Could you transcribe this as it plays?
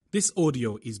This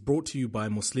audio is brought to you by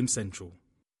Muslim Central.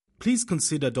 Please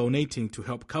consider donating to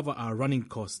help cover our running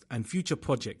costs and future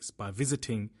projects by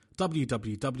visiting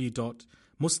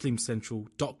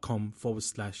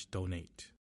www.muslimcentral.com/donate.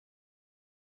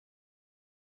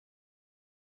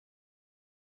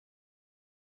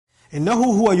 إِنَّهُ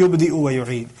هُوَ يُبْدِئُ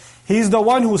وَيُعِيدُ. He's the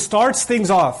one who starts things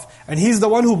off, and He's the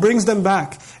one who brings them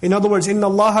back. In other words, إِنَّ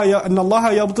اللَّهَ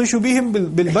يَبْطِشُ بِهِمْ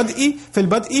بِالْبَدْءِ فِي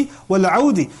الْبَدْءِ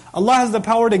وَالْعَوْدِ. Allah has the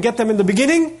power to get them in the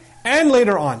beginning and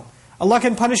later on. Allah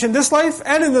can punish in this life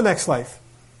and in the next life.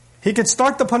 He could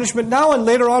start the punishment now and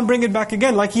later on bring it back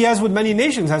again, like He has with many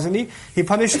nations, hasn't He? He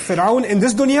punished Fir'aun in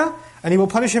this dunya, and He will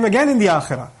punish him again in the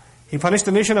akhirah. He punished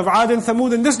the nation of Ad and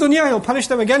Thamud in this dunya, He'll punish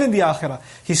them again in the akhirah.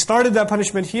 He started that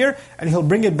punishment here, and He'll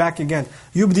bring it back again.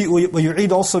 Yubdi wa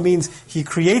yu'id also means He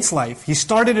creates life. He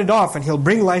started it off, and He'll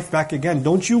bring life back again.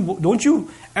 Don't you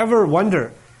ever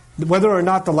wonder whether or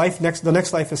not the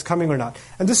next life is coming or not.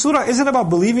 And this surah isn't about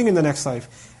believing in the next life.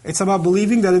 It's about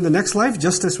believing that in the next life,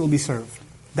 justice will be served.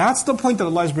 That's the point that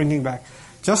Allah is bringing back.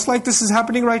 Just like this is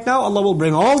happening right now, Allah will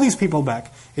bring all these people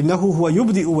back. إِنَّهُ هُوَ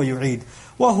يُبْدِئُ وَيُعِيدُ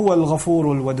وَهُوَ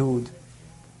الْغَفُورُ الْوَدُودُ.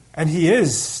 And He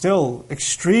is still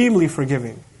extremely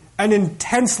forgiving and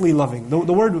intensely loving.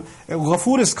 The word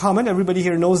Ghafur is common, everybody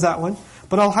here knows that one.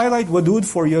 But I'll highlight Wadud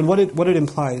for you and what it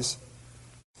implies.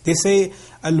 They say,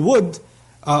 Al-Wad,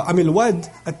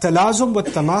 At-Talazum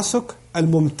wa-Tamasuk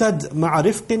Al-Mumtad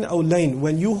Ma'arifqin aw Layn.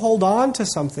 When you hold on to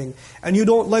something and you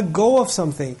don't let go of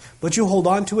something, but you hold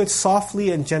on to it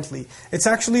softly and gently. It's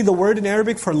actually the word in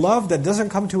Arabic for love that doesn't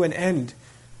come to an end.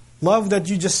 Love that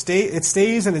you just it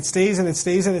stays and it stays and it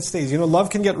stays and it stays. You know, love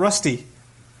can get rusty.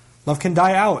 Love can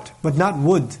die out, but not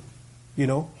wood, you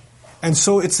know. And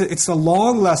so it's a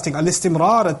long-lasting,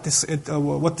 al-istimrar,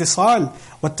 wat-tisal,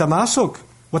 wat-tamasuk,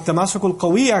 wat-tamasuk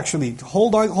al-qawi actually,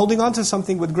 holding on to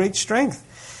something with great strength.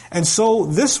 And so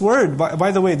this word,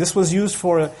 by the way, this was used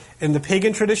for, in the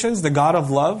pagan traditions, the god of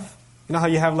love. You know how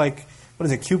you have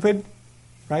Cupid,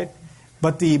 right?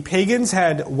 But the pagans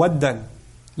had waddan.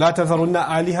 لَا تَذَرُنَّ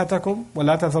آلِهَتَكُمْ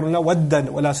وَلَا تَذَرُنَّ وَدًّا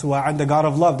وَلَا سُوَاعًا. The god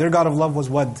of love. Their god of love was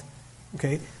Wad.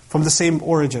 Okay? From the same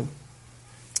origin.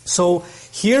 So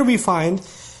here we find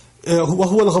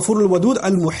وَهُوَ الْغَفُورُ الْوَدُودُ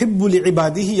الْمُحِبُّ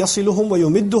لِعِبَادِهِ يَصِلُهُمْ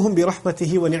وَيُمِدُّهُمْ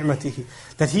بِرَحْمَتِهِ وَنِعْمَتِهِ.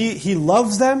 That He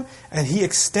loves them and He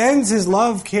extends His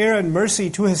love, care and mercy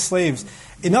to His slaves.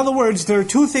 In other words, there are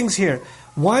two things here.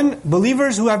 One,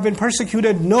 believers who have been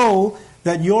persecuted know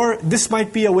that this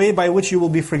might be a way by which you will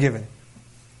be forgiven.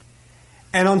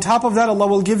 And on top of that, Allah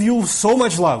will give you so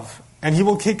much love. And He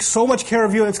will take so much care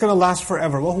of you and it's going to last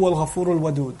forever. وَهُوَ الْغَفُورُ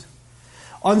الْوَدُودُ.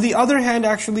 On the other hand,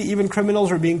 actually, even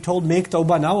criminals are being told, make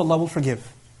tawbah now, Allah will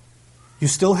forgive. You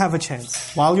still have a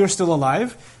chance. While you're still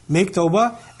alive, make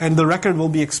tawbah and the record will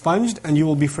be expunged and you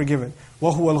will be forgiven.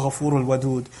 وَهُوَ الْغَفُورُ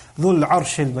الْوَدُودُ ذُو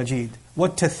الْعَرْشِ الْمَجِيدُ.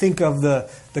 What to think of the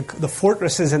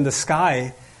fortresses in the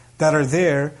sky that are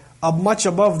there. Much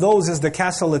above those is the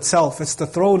castle itself. It's the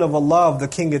throne of Allah, of the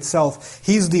King itself.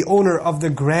 He's the owner of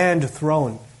the grand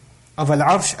throne of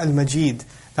Al-Arsh Al-Majeed.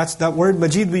 That's that word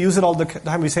Majeed, we use it all the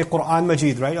time. We say Qur'an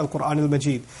Majeed, right? Al-Qur'an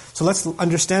Al-Majeed. So let's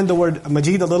understand the word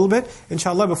Majeed a little bit,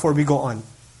 inshallah, before we go on.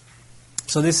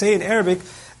 So they say in Arabic,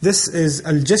 this is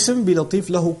Al-Jism bi-latif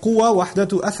lahu quwa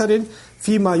wahdatu atharin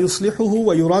فيما يصلحه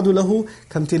ويراد له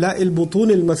كامتلاء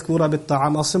البطون المذكورة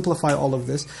بالطعام. I'll simplify all of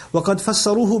this. وقد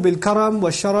فسروه بالكرم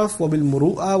والشرف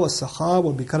وبالمروءة والسخاء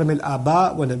وبكرم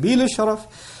الآباء ونبيل الشرف.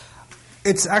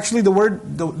 It's actually the word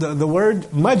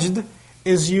majd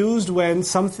is used when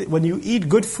you eat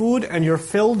good food and you're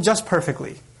filled just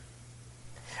perfectly.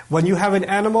 When you have an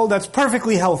animal that's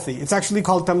perfectly healthy, it's actually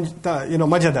called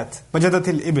majadat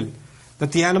al-ibil.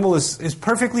 That the animal is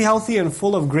perfectly healthy and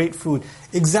full of great food.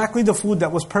 Exactly the food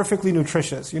that was perfectly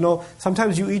nutritious. You know,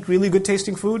 sometimes you eat really good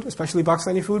tasting food, especially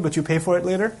Pakistani food, but you pay for it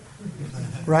later.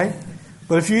 Right?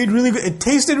 But if you eat really good, it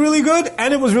tasted really good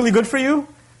and it was really good for you,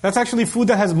 that's actually food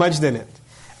that has majd in it.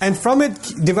 And from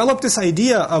it developed this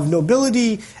idea of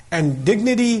nobility and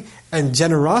dignity and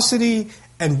generosity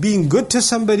and being good to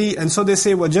somebody. And so they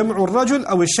say, وَجَمْعُ الرَّجُلِ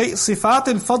أَوِ الشَّيْءِ صِفَاتِ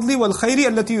الْفَضْلِ وَالْخَيْرِ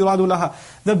الَّتِي يُرَادُ لَهَا.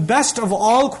 The best of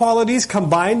all qualities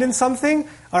combined in something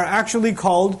are actually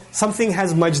called something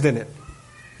has majd in it.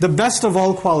 The best of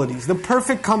all qualities, the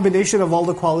perfect combination of all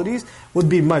the qualities would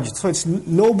be majd. So it's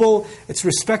noble, it's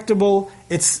respectable,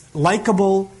 it's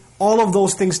likable, all of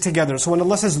those things together. So when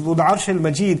Allah says ذُو الْعَرْشِ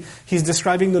الْمَجِيدُ, He's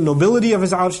describing the nobility of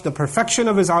His arsh, the perfection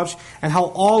of His arsh, and how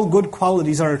all good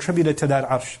qualities are attributed to that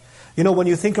arsh. You know, when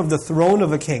you think of the throne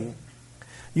of a king,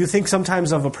 you think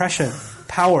sometimes of oppression,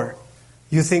 power.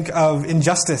 You think of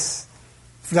injustice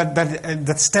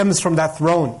that stems from that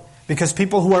throne. Because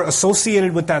people who are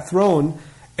associated with that throne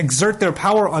exert their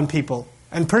power on people.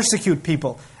 and persecute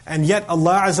people. And yet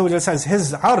Allah Azza wa Jalla says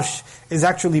His arsh is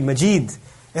actually majeed.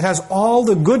 It has all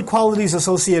the good qualities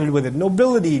associated with it.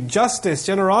 Nobility, justice,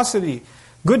 generosity,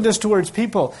 goodness towards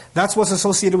people. That's what's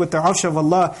associated with the arsh of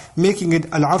Allah, making it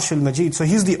al-arsh al-majeed. So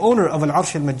He's the owner of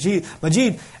al-arsh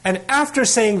al-majeed. And after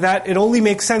saying that, it only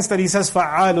makes sense that He says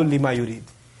فَعَالٌ لِمَا يُرِيد.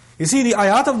 You see, the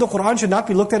ayat of the Qur'an should not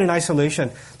be looked at in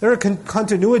isolation. There are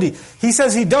continuity. He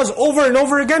says He does over and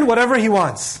over again whatever He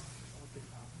wants.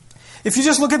 If you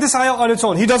just look at this ayah on its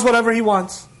own, He does whatever He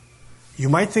wants. You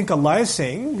might think Allah is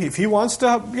saying, if He wants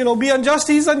to be unjust,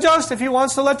 He's unjust. If He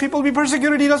wants to let people be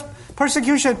persecuted, He does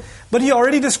persecution. But He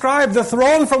already described the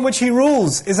throne from which He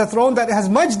rules is a throne that has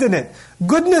majeed in it,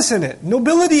 goodness in it,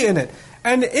 nobility in it.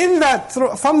 And in that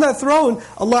from that throne,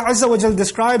 Allah Azza wa Jalla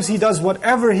describes He does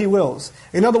whatever He wills.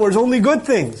 In other words, only good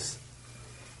things.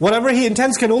 Whatever He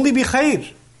intends can only be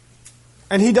khair.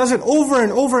 And He does it over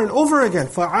and over and over again.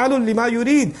 فَعَالٌ لِمَا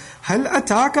يُرِيد هَلْ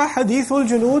أَتَاكَ حَدِيثُ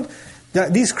الْجُنُودِ.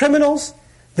 These criminals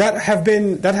that have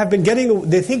been getting,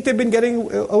 they think they've been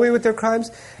getting away with their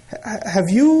crimes. Has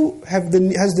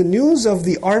the news of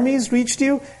the armies reached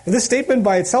you? And this statement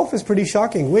by itself is pretty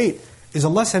shocking. Wait, is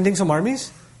Allah sending some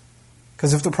armies?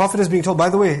 Because if the Prophet is being told, by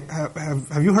the way,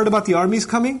 have you heard about the armies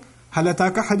coming? هَلْ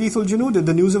أَتَاكَ حَدِيثُ الْجُنُودِ. Did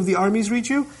the news of the armies reach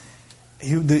you?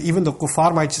 Even the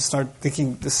kuffar might just start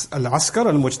thinking, this al-askar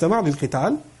al-mujtama'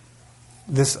 lil-qital.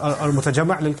 This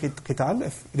al-mutajama' lil-qital.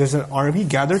 If there's an army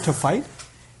gathered to fight,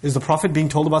 is the Prophet being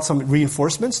told about some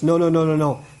reinforcements?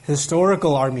 No.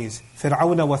 Historical armies.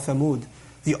 Fir'auna wa Thamud.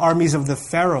 The armies of the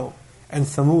Pharaoh and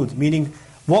Thamud. Meaning,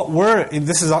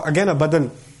 this is again a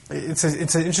badal.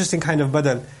 It's an interesting kind of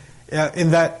badal.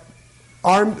 In that,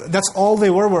 that's all they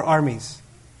were armies.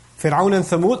 Fir'aun and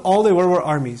Thamud, all they were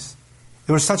armies.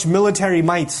 They were such military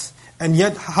mights. And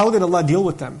yet, how did Allah deal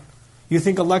with them? You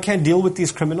think Allah can't deal with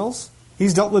these criminals?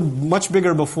 He's dealt with much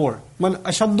bigger before. مَنْ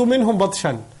أَشَدُّ مِنْهُمْ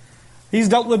بَطْشًا. He's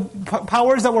dealt with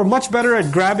powers that were much better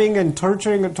at grabbing and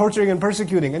torturing and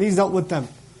persecuting. And He's dealt with them.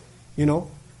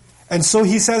 And so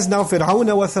He says now, فِرْعَوْنَ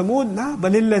وَثَمُودَ بَلِ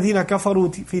الَّذِينَ كَفَرُوا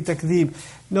فِي تَكْذِيبٍ.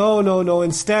 No.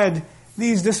 Instead,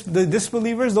 the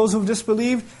disbelievers, those who've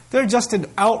disbelieved, they're just in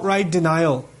outright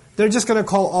denial. They're just going to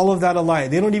call all of that a lie.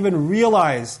 They don't even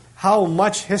realize how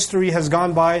much history has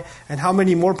gone by and how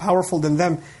many more powerful than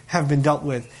them have been dealt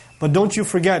with. But don't you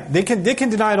forget, they can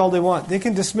deny it all they want. They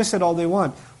can dismiss it all they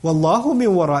want. وَاللَّهُ مِنْ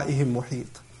وَرَائِهِمْ مُحِيطٌ.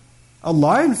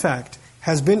 Allah, in fact,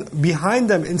 has been behind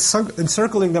them,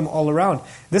 encircling them all around.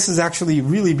 This is actually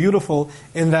really beautiful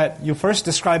in that you first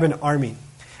describe an army.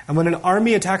 And when an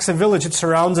army attacks a village, it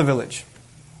surrounds a village.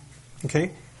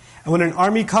 Okay? And when an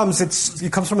army comes,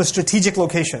 it comes from a strategic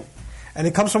location. And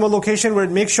it comes from a location where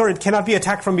it makes sure it cannot be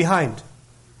attacked from behind.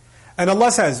 And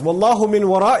Allah says, وَاللَّهُ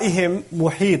مِنْ وَرَائِهِمْ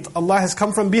مُحِيطٌ. Allah has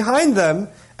come from behind them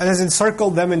and has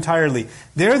encircled them entirely.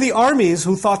 They're the armies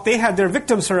who thought they had their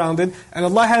victims surrounded, and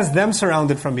Allah has them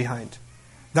surrounded from behind.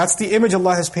 That's the image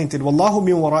Allah has painted. وَاللَّهُ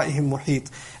مِنْ وَرَائِهِمْ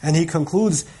مُحِيطٌ. And He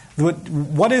concludes,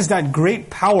 what is that great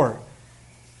power,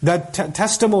 that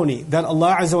testimony that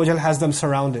Allah Azza wa Jalla has them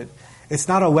surrounded? It's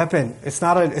not a weapon. It's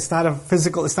not a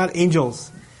physical. It's not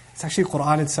angels. It's actually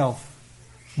Qur'an itself.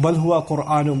 بَلْ هُوَ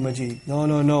قُرْآنٌ مَجِيدٌ.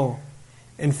 No.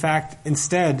 In fact,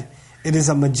 instead, it is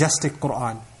a majestic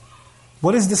Qur'an.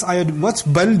 What is this ayah? What's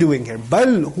bal doing here?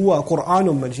 بَلْ هُوَ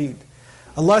قُرْآنٌ مَجِيدٌ.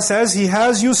 Allah says He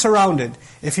has you surrounded.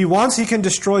 If He wants, He can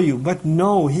destroy you. But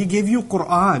no, He gave you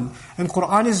Qur'an. And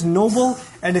Qur'an is noble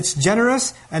and it's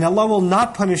generous. And Allah will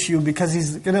not punish you because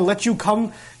He's going to let you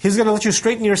He's going to let you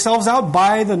straighten yourselves out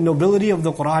by the nobility of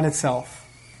the Qur'an itself.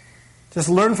 Just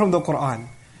learn from the Qur'an.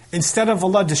 Instead of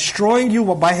Allah destroying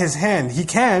you by His hand, He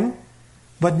can.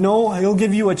 But no, He'll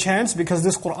give you a chance because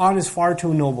this Qur'an is far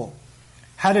too noble.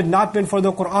 Had it not been for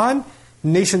the Qur'an,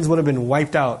 nations would have been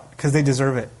wiped out because they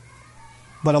deserve it.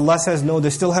 But Allah says, no, they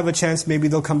still have a chance. Maybe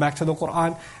they'll come back to the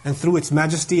Qur'an, and through its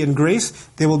majesty and grace,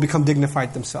 they will become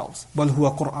dignified themselves. بَلْ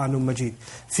هُوَ قُرْآنٌ مَجِيدٌ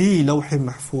فِي لَوْحٍ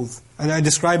مَحْفُوظٍ. And I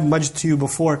described Majd to you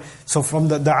before. So from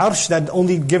the arsh that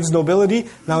only gives nobility,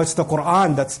 now it's the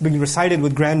Qur'an that's being recited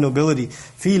with grand nobility.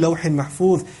 فِي لَوْحٍ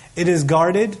مَحْفُوظٍ. It is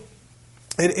guarded.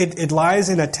 It lies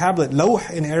in a tablet. Lawh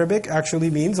in Arabic actually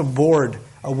means a board,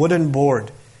 a wooden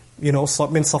board. مِن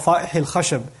صَفَائِحِ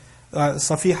الْخَشَبِ.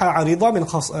 صَفِيحَ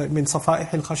عَرِيضَةٍ مِن صَفَائِحِ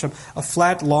الْخَشَبِ. A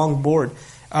flat, long board.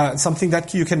 Something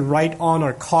that you can write on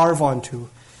or carve onto.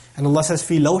 And Allah says,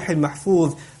 فِي لَوْحٍ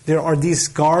مَحْفُوظٍ. There are these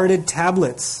guarded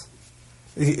tablets.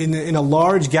 In a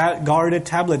large guarded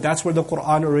tablet. That's where the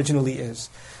Qur'an originally is.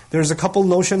 There's a couple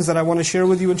notions that I want to share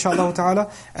with you, inshallah ta'ala,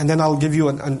 and then I'll give you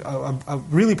a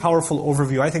really powerful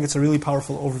overview. I think it's a really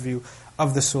powerful overview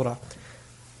of the surah.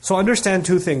 So understand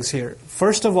two things here.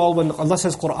 First of all, when Allah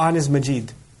says Qur'an is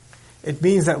majeed, It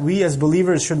means that we as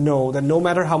believers should know that no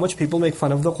matter how much people make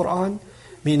fun of the Qur'an,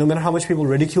 no matter how much people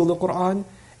ridicule the Qur'an,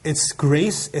 its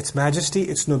grace, its majesty,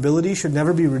 its nobility should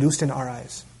never be reduced in our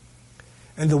eyes.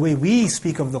 And the way we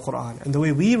speak of the Qur'an, and the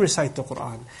way we recite the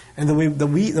Qur'an, and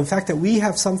the fact that we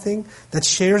have something that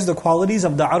shares the qualities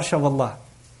of the Arsh of Allah.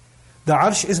 The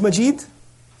Arsh is majeed,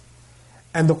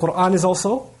 and the Qur'an is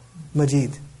also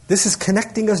majeed. This is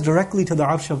connecting us directly to the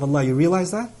Arsh of Allah. You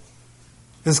realize that?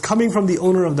 This is coming from the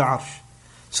owner of the Arsh.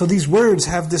 So these words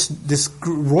have this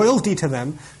royalty to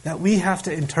them that we have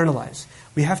to internalize.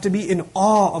 We have to be in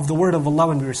awe of the word of Allah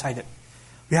when we recite it.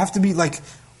 We have to be like,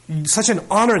 such an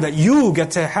honor that you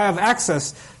get to have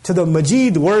access to the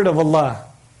Majeed word of Allah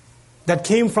that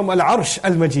came from Al-Arsh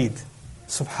Al-Majeed.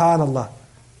 Subhanallah.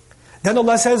 Then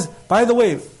Allah says, by the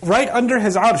way, right under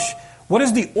His Arsh, what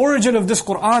is the origin of this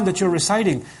Qur'an that you're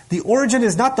reciting? The origin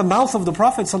is not the mouth of the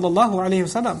Prophet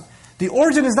ﷺ. The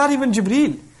origin is not even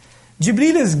Jibreel.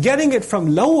 Jibreel is getting it from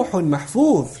Lawhun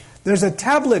Mahfuz. There's a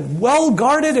tablet well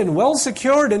guarded and well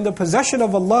secured in the possession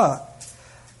of Allah.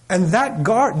 And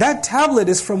that tablet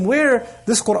is from where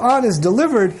this Qur'an is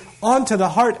delivered onto the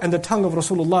heart and the tongue of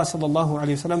Rasulullah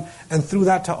ﷺ, and through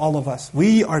that to all of us.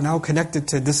 We are now connected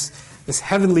to this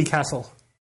heavenly castle.